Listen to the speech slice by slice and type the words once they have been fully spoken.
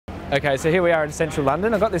Okay, so here we are in central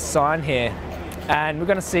London. I've got this sign here, and we're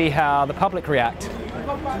going to see how the public react.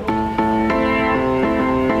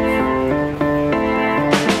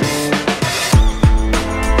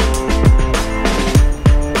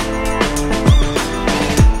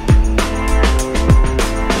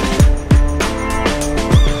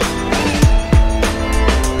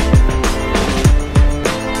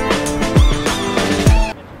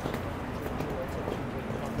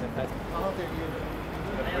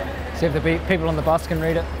 See if the people on the bus can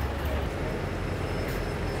read it.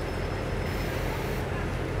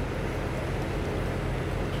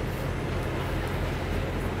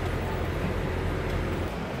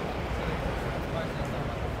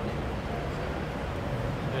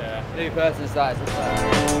 Yeah, new person starts.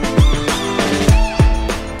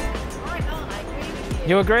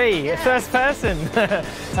 You agree? Yeah. First person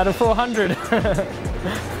out of 400.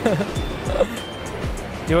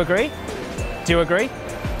 Do you agree? Do you agree?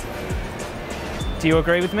 Do you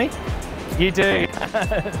agree with me? You do.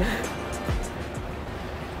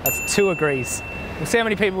 That's 2 agrees. We'll see how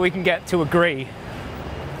many people we can get to agree.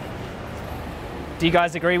 Do you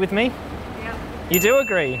guys agree with me? Yeah. You do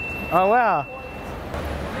agree? Oh wow.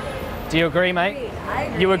 Do you agree, mate? I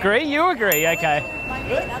agree. You agree? You agree? Okay.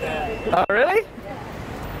 Oh really?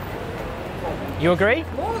 You agree?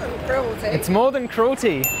 More than cruelty. It's more than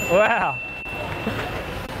cruelty. Wow.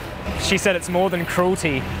 She said it's more than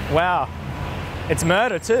cruelty. Wow. It's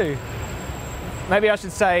murder too. Maybe I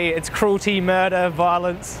should say it's cruelty, murder,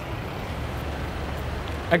 violence.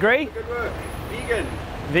 Agree? Good word. Vegan.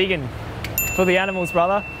 Vegan. For the animals,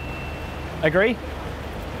 brother. Agree?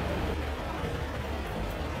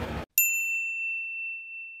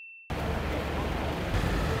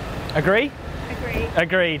 Agree? Agreed.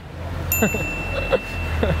 Agreed.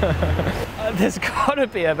 There's got to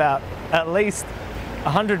be about at least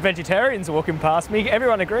 100 vegetarians walking past me.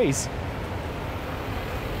 Everyone agrees.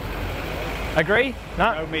 Agree?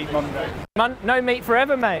 No? No meat Monday. No meat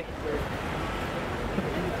forever, mate.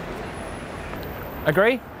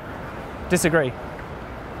 Agree? Disagree?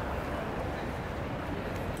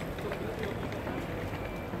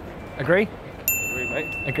 Agree? Agreed,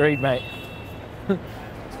 mate. Agreed, mate.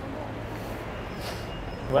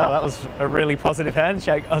 Wow, that was a really positive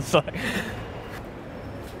handshake. I was like,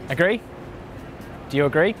 agree? Do you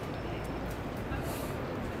agree?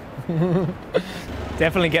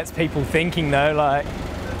 Definitely gets people thinking though, like,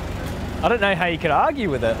 I don't know how you could argue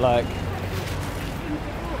with it, like.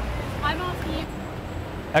 I'm asking you.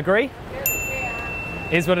 Agree? Yeah.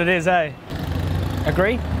 Is what it is, eh?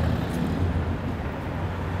 Agree?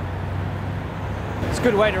 It's a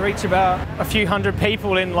good way to reach about a few hundred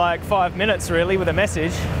people in like 5 minutes really with a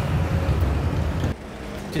message.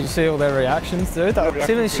 Did you see all their reactions, dude?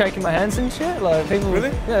 See them shaking my hands and shit? Like people.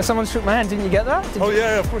 Really? Yeah, someone shook my hand. Didn't you get that?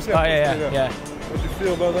 Yeah, of course. Yeah, oh yeah. What do you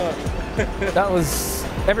feel about that? That was,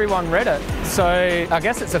 everyone read it. So I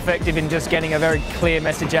guess it's effective in just getting a very clear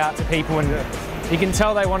message out to people, and you can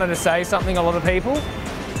tell they wanted to say something, a lot of people.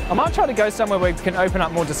 I might try to go somewhere where we can open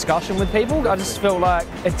up more discussion with people. I just feel like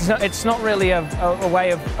it's not really a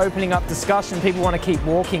way of opening up discussion. People want to keep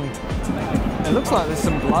walking. It looks like there's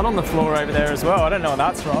some blood on the floor over there as well. I don't know what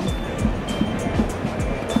that's from.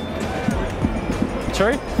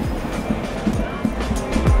 True?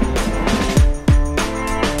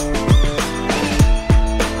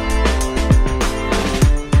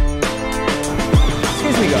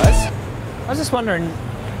 Excuse me, guys. I was just wondering,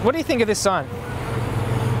 what do you think of this sign?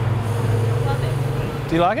 Love it.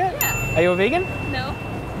 Do you like it? Yeah. Are you a vegan? No.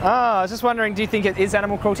 Oh, I was just wondering, do you think it is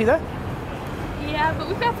animal cruelty though? Yeah, but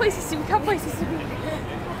we've got places to be. I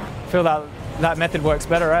feel that method works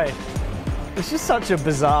better, eh? It's just such a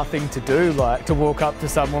bizarre thing to do, like to walk up to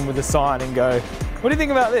someone with a sign and go, what do you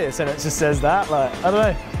think about this? And it just says that, like, I don't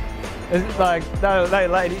know. It's like that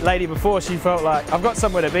lady before, she felt like, I've got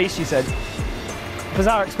somewhere to be, she said.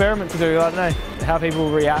 Bizarre experiment to do, I don't know how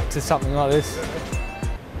people react to something like this.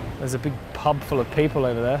 There's a big pub full of people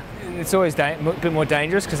over there. It's always a bit more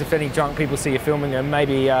dangerous because if any drunk people see you filming them,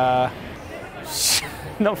 maybe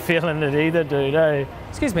not feeling it either, dude, eh?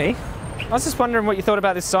 Excuse me, I was just wondering what you thought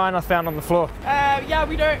about this sign I found on the floor. Yeah,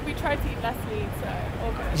 we try to eat less meat, so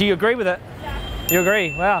all good. Do you agree with it? Yeah. You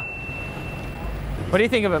agree? Wow. What do you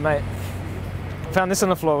think of it, mate? Found this on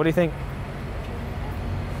the floor, what do you think?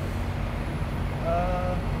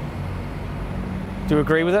 Do you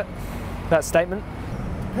agree with it? That statement?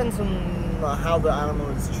 Depends on how the animal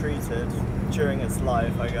is treated during its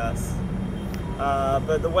life, I guess.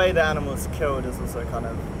 But the way the animal is killed is also kind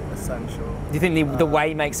of essential. Do you think the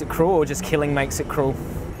way makes it cruel, or just killing makes it cruel?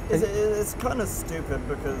 It's kind of stupid,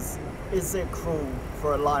 because is it cruel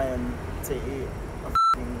for a lion to eat a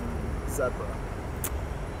f***ing zebra.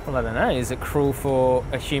 Well, I don't know. Is it cruel for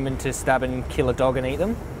a human to stab and kill a dog and eat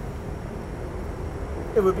them?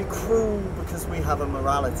 It would be cruel because we have a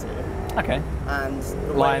morality, Okay. and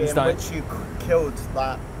the Lions way in don't. which you killed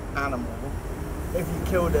that animal, if you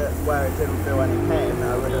killed it where it didn't feel any pain,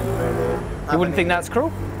 I wouldn't really. You wouldn't think that's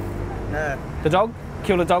cruel? No. The dog?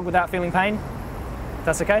 Kill a dog without feeling pain?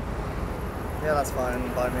 That's okay? Yeah, that's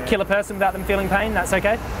fine by me. Kill a person without them feeling pain? That's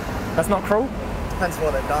okay? That's not cruel? Depends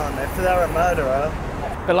what they've done. If they're a murderer,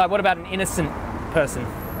 But like, what about an innocent person?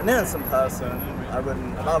 an innocent person, I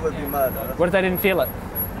wouldn't. That would be murder. What if they didn't feel it?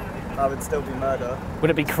 That would still be murder. Would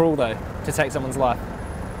it be cruel though, to take someone's life?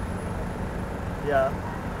 Yeah.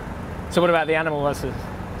 So what about the animal?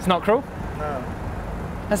 It's not cruel? No.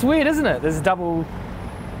 That's weird, isn't it? There's a double...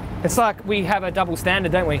 It's like we have a double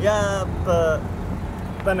standard, don't we? Yeah, but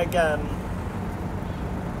then again,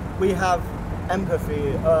 we have empathy,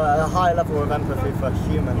 a high level of empathy for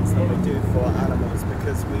humans than we do for animals,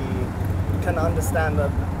 because we can understand at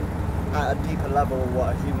a deeper level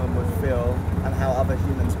what a human would feel and how other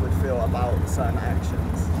humans would feel about certain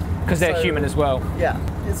actions. Because they're So, human as well. Yeah,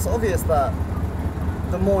 it's obvious that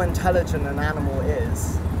the more intelligent an animal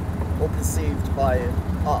is, or perceived by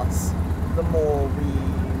us, the more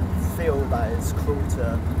we feel that it's cruel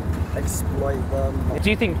to exploit them. Do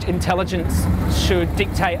you think intelligence should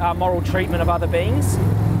dictate our moral treatment of other beings?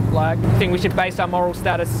 Like, do you think we should base our moral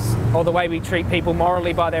status or the way we treat people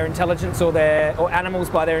morally by their intelligence, or animals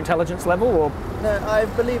by their intelligence level? Or No, I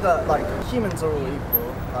believe that like humans are all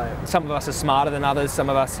equal. Like, some of us are smarter than others, some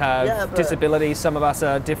of us have Yeah, but- disabilities, some of us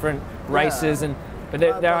are different races, but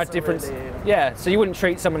there That are doesn't different. really- Yeah, so you wouldn't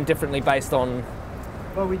treat someone differently based on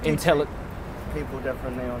well, we do intelligence. treat people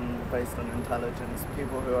differently based on intelligence.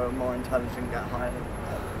 People who are more intelligent get higher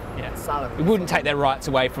Yeah. salaries. We wouldn't take their rights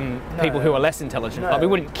away from people who are less intelligent. No. Like, we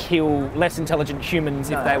wouldn't kill less intelligent humans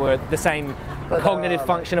if No. they were the same But, cognitive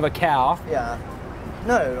function of a cow. Yeah.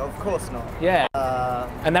 No, of course not. Yeah.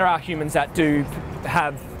 And there are humans that do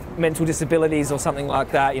have mental disabilities or something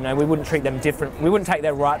like that. You know, we wouldn't treat them different. We wouldn't take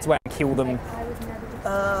their rights away and kill them.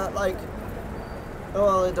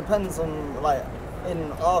 Well, it depends on, like,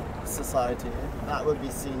 in our society, that would be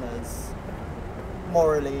seen as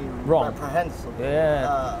morally Wrong. reprehensible.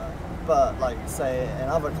 Yeah. But, like, say, in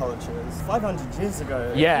other cultures, 500 years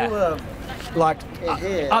ago, Yeah. if you were Like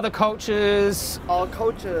here, other cultures. our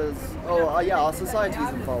cultures, our societies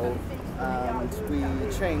evolve, and we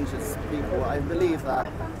change as people. I believe that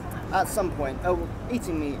at some point,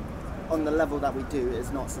 eating meat on the level that we do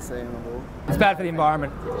is not sustainable. It's bad for the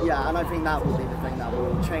environment. Yeah, and I think that will be the thing that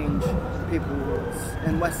will change people's,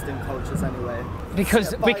 in Western cultures anyway.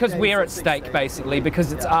 Because Yeah, 5 days we're or at 6 stake, days. basically,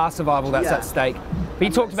 because it's Yeah. our survival that's Yeah. at stake. But you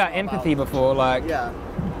And talked it's about not empathy about- before. Like, Yeah.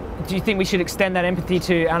 do you think we should extend that empathy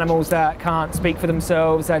to animals that can't speak for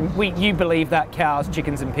themselves? And you believe that cows,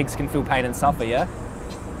 chickens, and pigs can feel pain and suffer, yeah?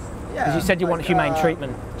 Yeah. Because you said you want humane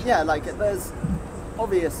treatment. Yeah, like there's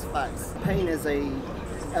obvious facts. Pain is a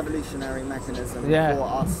evolutionary mechanism Yeah. for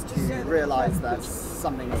us to realise that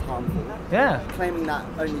something is harmful. Yeah. Claiming that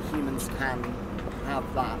only humans can have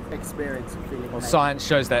that experience of feeling Well, pain. science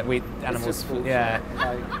shows that we It's animals. just bullshit. Yeah.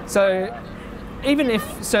 Like, So,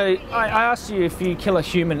 I asked you if you kill a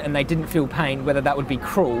human and they didn't feel pain, whether that would be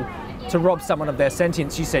cruel to rob someone of their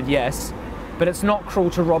sentience. You said yes, but it's not cruel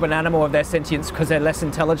to rob an animal of their sentience because they're less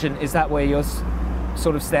intelligent. Is that where you're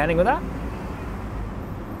sort of standing with that?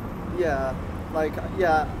 yeah, like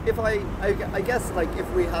yeah. If I guess like if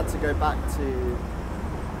we had to go back to,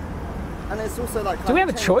 and it's also like. Do we have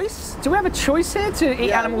a choice? Do we have a choice here to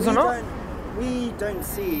eat animals or not? We don't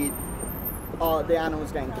see the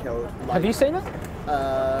animals getting killed. Like, Have you seen it?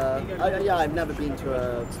 Yeah, I've never been to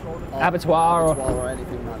a Abattoir or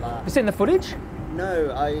anything like that. Have you seen the footage?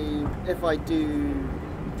 No, if I do,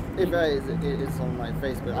 if it is on my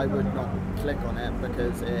Facebook, I would not click on it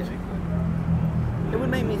because it would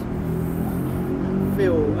make me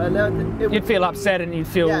feel. You'd feel upset and you'd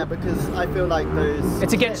feel. Yeah, because I feel like those.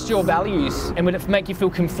 It's against your values, and would it make you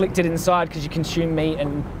feel conflicted inside because you consume meat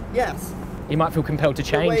and Yes. you might feel compelled to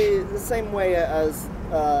change? The same way as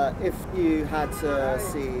if you had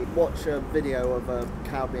to watch a video of a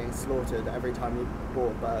cow being slaughtered every time you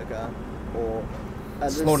bought a burger, or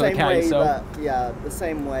Slaughter the cow yourself. The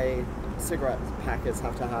same way cigarette packets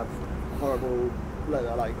have to have horrible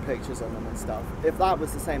like pictures on them and stuff. If that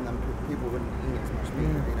was the same, then people wouldn't eat as much meat.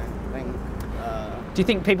 You know, I think, Do you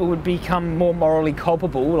think people would become more morally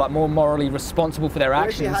culpable, like more morally responsible for their or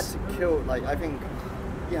if you had actions? to kill, like I think,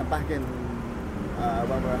 back in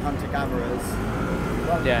when we were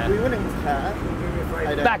hunter-gatherers, Yeah. we wouldn't care.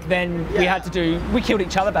 I don't- Back then, we Yeah. had to we killed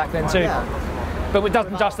each other back then too. Yeah. But it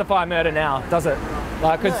doesn't justify murder now, does it?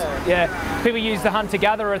 Like, because, No. yeah, people use the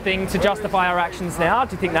hunter-gatherer thing to justify our actions now.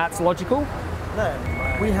 Do you think that's logical?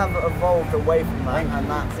 No, we have evolved away from that, and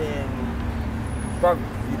that's in... But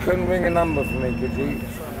you couldn't ring a number for me, could you?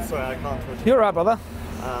 Sorry, I can't touch it. You're all right, brother.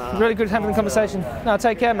 Really good having a conversation. No,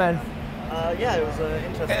 take care, man. Yeah, it was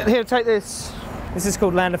interesting. Here, take this. This is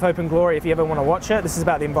called Land of Hope and Glory if you ever want to watch it. This is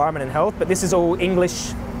about the environment and health, but this is all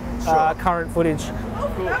English current footage.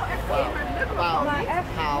 Cool. Wow.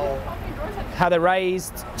 About How they're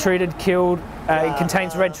raised, treated, killed, it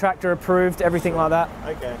contains red tractor approved, everything like that.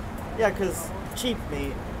 Okay. Yeah, because cheap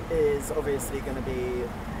meat is obviously going to be...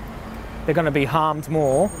 They're going to be harmed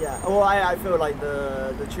more. Yeah, well, I feel like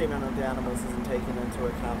the treatment of the animals isn't taken into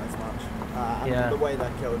account as much. And the way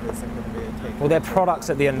they're killed isn't going to be taken. Well, they're products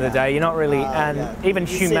at the end of the day. You're not really, and even You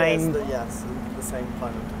see it humane, as the same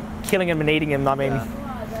kind of... killing them and eating them. I mean,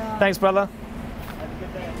 thanks, brother.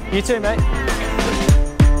 You too, mate.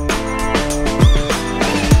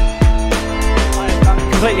 I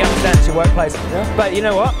completely understand it's your workplace. But you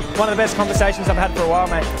know what? One of the best conversations I've had for a while,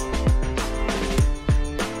 mate.